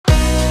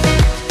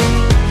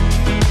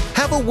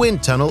have a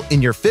wind tunnel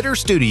in your fitter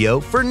studio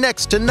for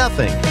next to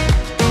nothing.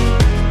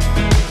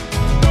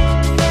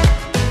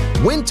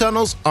 Wind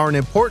tunnels are an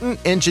important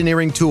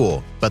engineering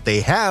tool, but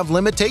they have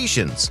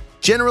limitations.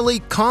 Generally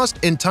cost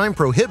and time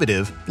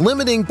prohibitive,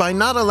 limiting by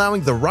not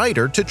allowing the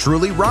rider to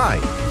truly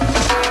ride.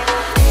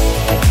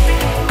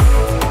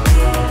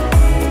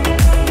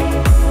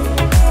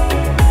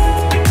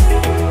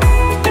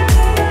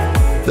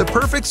 The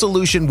perfect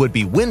solution would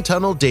be wind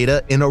tunnel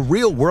data in a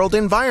real-world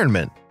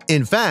environment.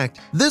 In fact,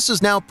 this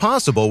is now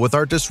possible with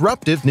our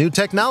disruptive new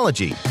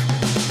technology.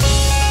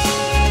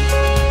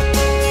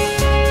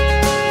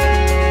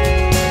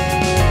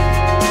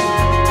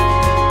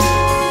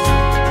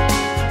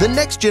 The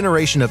next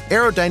generation of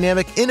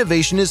aerodynamic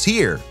innovation is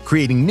here,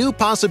 creating new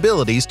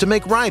possibilities to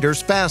make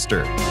riders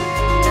faster.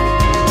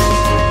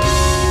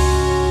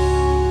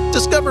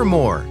 Discover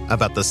more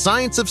about the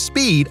science of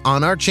speed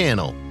on our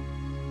channel.